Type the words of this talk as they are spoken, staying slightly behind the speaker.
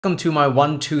Welcome to my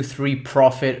 123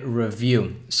 profit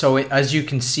review. So as you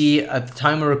can see at the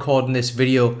time of recording this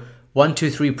video,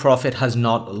 123 profit has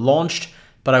not launched,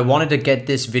 but I wanted to get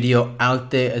this video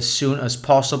out there as soon as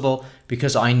possible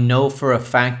because I know for a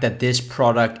fact that this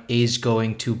product is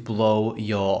going to blow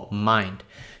your mind.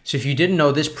 So if you didn't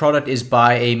know, this product is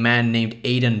by a man named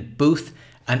Aiden Booth,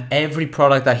 and every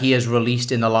product that he has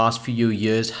released in the last few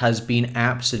years has been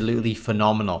absolutely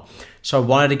phenomenal. So I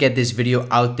wanted to get this video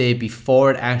out there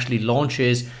before it actually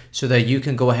launches so that you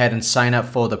can go ahead and sign up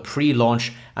for the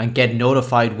pre-launch and get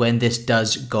notified when this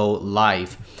does go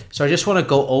live. So I just want to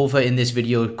go over in this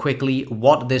video quickly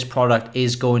what this product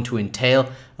is going to entail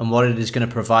and what it is going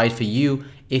to provide for you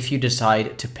if you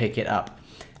decide to pick it up.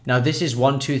 Now this is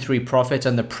 123 Profits,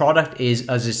 and the product is,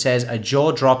 as it says, a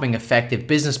jaw-dropping effective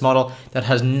business model that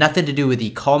has nothing to do with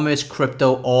e-commerce,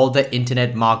 crypto, or the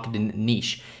internet marketing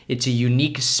niche. It's a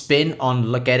unique spin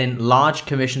on getting large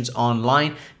commissions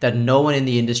online that no one in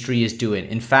the industry is doing.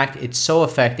 In fact, it's so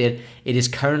effective, it is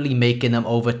currently making them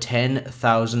over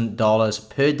 $10,000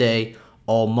 per day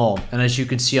or more. And as you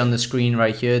can see on the screen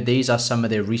right here, these are some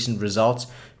of their recent results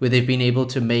where they've been able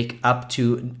to make up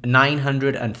to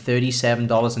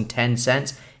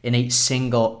 $937.10 in a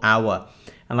single hour.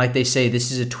 And like they say,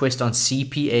 this is a twist on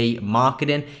CPA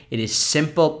marketing. It is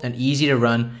simple and easy to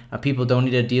run, and people don't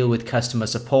need to deal with customer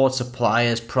support,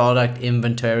 suppliers, product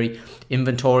inventory,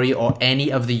 or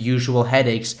any of the usual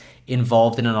headaches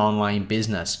involved in an online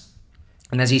business.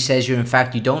 And as he says here, in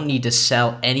fact, you don't need to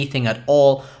sell anything at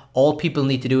all. All people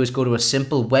need to do is go to a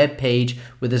simple web page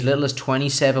with as little as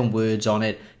 27 words on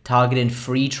it, targeting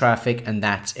free traffic, and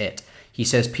that's it. He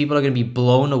says people are going to be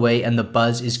blown away and the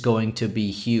buzz is going to be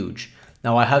huge.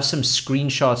 Now I have some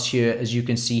screenshots here. As you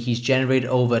can see, he's generated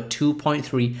over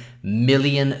 $2.3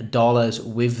 million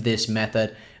with this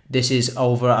method. This is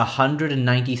over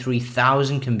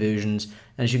 193,000 conversions.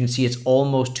 And as you can see, it's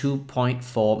almost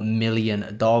 $2.4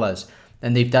 million.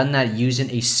 And they've done that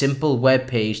using a simple web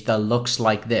page that looks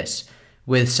like this,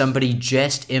 with somebody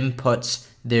just inputs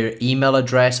their email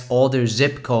address or their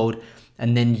zip code,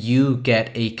 and then you get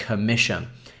a commission.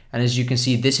 And as you can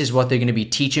see, this is what they're going to be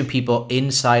teaching people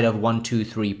inside of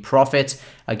 123 Profits.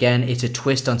 Again, it's a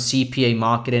twist on CPA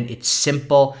marketing. It's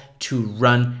simple to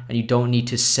run and you don't need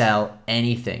to sell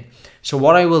anything. So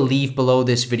what I will leave below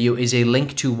this video is a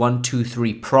link to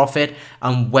 123 Profit,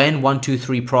 and when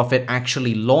 123 Profit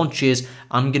actually launches,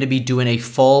 I'm going to be doing a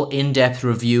full in-depth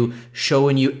review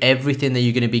showing you everything that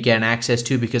you're going to be getting access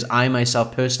to, because I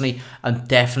myself personally am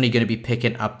definitely going to be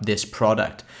picking up this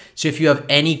product. So if you have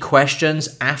any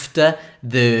questions after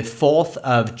the 4th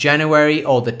of January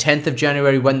or the 10th of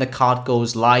January when the cart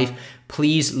goes live,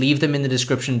 please leave them in the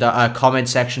description comment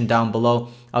section down below.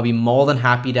 I'll be more than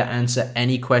happy to answer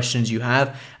any questions you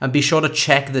have, and be sure to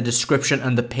check the description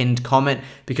and the pinned comment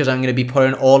because I'm going to be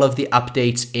putting all of the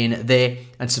updates in there,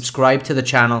 and subscribe to the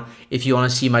channel if you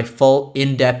want to see my full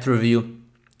in-depth review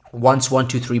once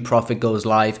 123 Profit goes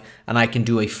live, and I can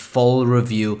do a full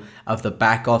review of the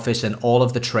back office and all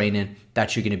of the training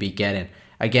that you're going to be getting.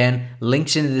 Again,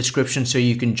 links in the description so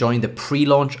you can join the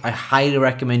pre-launch. I highly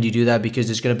recommend you do that because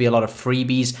there's going to be a lot of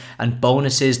freebies and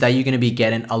bonuses that you're going to be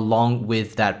getting along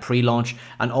with that pre-launch.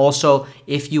 And also,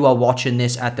 if you are watching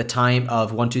this at the time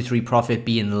of 123 Profit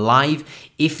being live,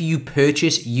 if you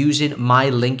purchase using my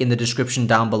link in the description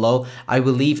down below, I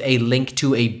will leave a link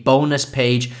to a bonus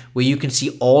page where you can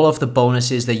see all of the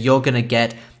bonuses that you're going to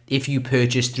get if you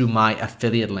purchase through my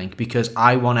affiliate link, because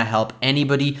I want to help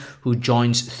anybody who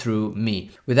joins through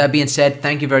me. With that being said,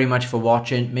 thank you very much for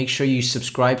watching. Make sure you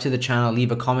subscribe to the channel,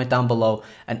 leave a comment down below,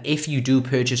 and if you do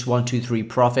purchase 123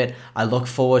 Profit, I look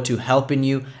forward to helping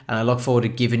you, and I look forward to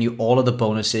giving you all of the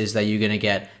bonuses that you're going to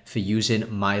get for using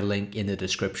my link in the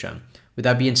description. With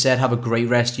that being said, have a great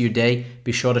rest of your day.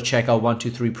 Be sure to check out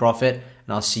 123 Profit,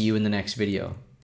 and I'll see you in the next video.